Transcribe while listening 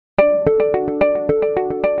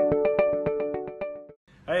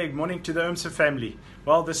Okay, morning to the IRMSA family.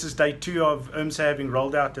 Well, this is day 2 of IRMSA having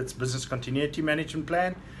rolled out its business continuity management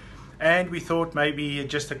plan, and we thought maybe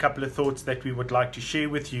just a couple of thoughts that we would like to share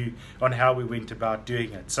with you on how we went about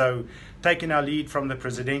doing it. So, taking our lead from the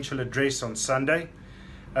presidential address on Sunday,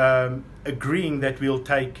 agreeing that we'll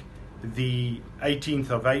take the 18th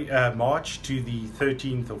of March to the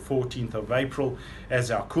 13th or 14th of April as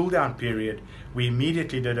our cool down period, we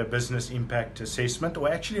immediately did a business impact assessment,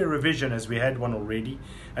 or actually a revision as we had one already,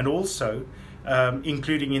 and also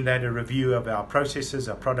including in that a review of our processes,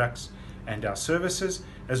 our products and our services,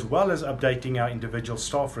 as well as updating our individual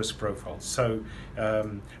staff risk profiles. So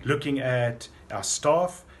looking at our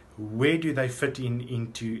staff, where do they fit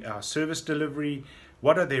into our service delivery,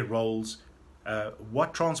 what are their roles,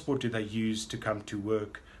 what transport do they use to come to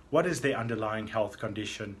work, what is their underlying health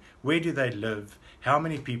condition, where do they live, how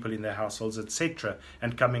many people in their households, etc.,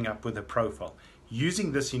 and coming up with a profile.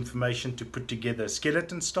 Using this information to put together a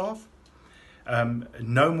skeleton staff,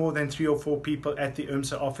 no more than 3 or 4 people at the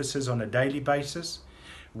IRMSA offices on a daily basis.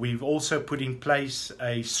 We've also put in place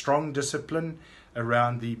a strong discipline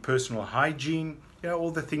around the personal hygiene,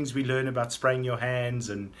 all the things we learn about spraying your hands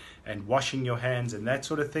and washing your hands and that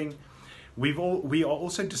sort of thing. We are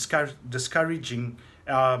also discouraging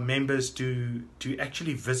our members to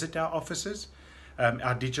actually visit our offices.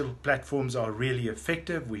 Our digital platforms are really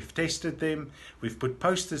effective. We've tested them. We've put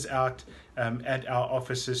posters out at our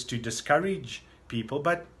offices to discourage people.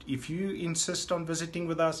 But if you insist on visiting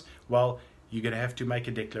with us, well, you're going to have to make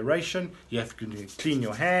a declaration. You have to clean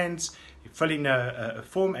your hands, fill in a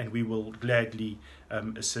form, and we will gladly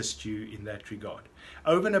assist you in that regard.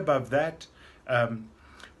 Over and above that,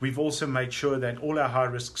 we've also made sure that all our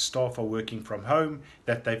high-risk staff are working from home,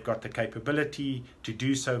 that they've got the capability to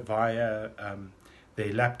do so via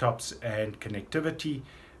their laptops and connectivity.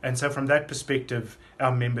 And so from that perspective,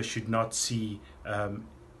 our members should not see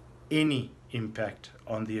any impact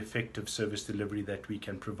on the effective service delivery that we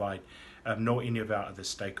can provide, nor any of our other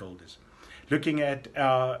stakeholders. Looking at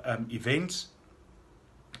our events,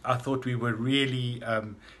 I thought we were really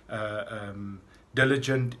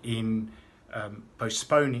diligent in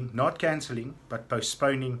postponing, not cancelling, but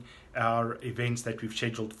postponing our events that we've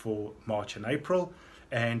scheduled for March and April,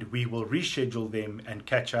 and we will reschedule them and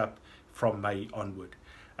catch up from May onward.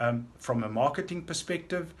 From a marketing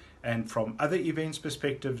perspective and from other events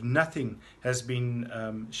perspective, nothing has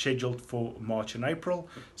been scheduled for March and April,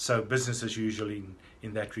 so business as usual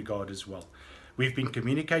in that regard as well. We've been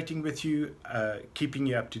communicating with you, keeping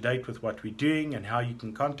you up to date with what we're doing and how you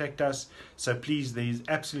can contact us. So please, there's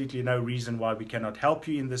absolutely no reason why we cannot help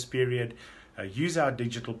you in this period. Use our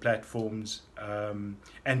digital platforms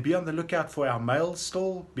and be on the lookout for our mail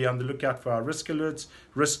still, be on the lookout for our risk alerts,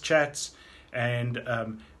 risk chats, and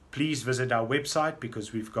please visit our website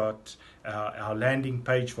because we've got our landing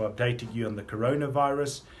page for updating you on the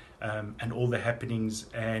coronavirus and all the happenings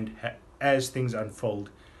and as things unfold,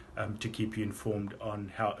 to keep you informed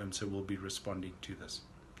on how IRMSA will be responding to this.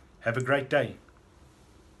 Have a great day.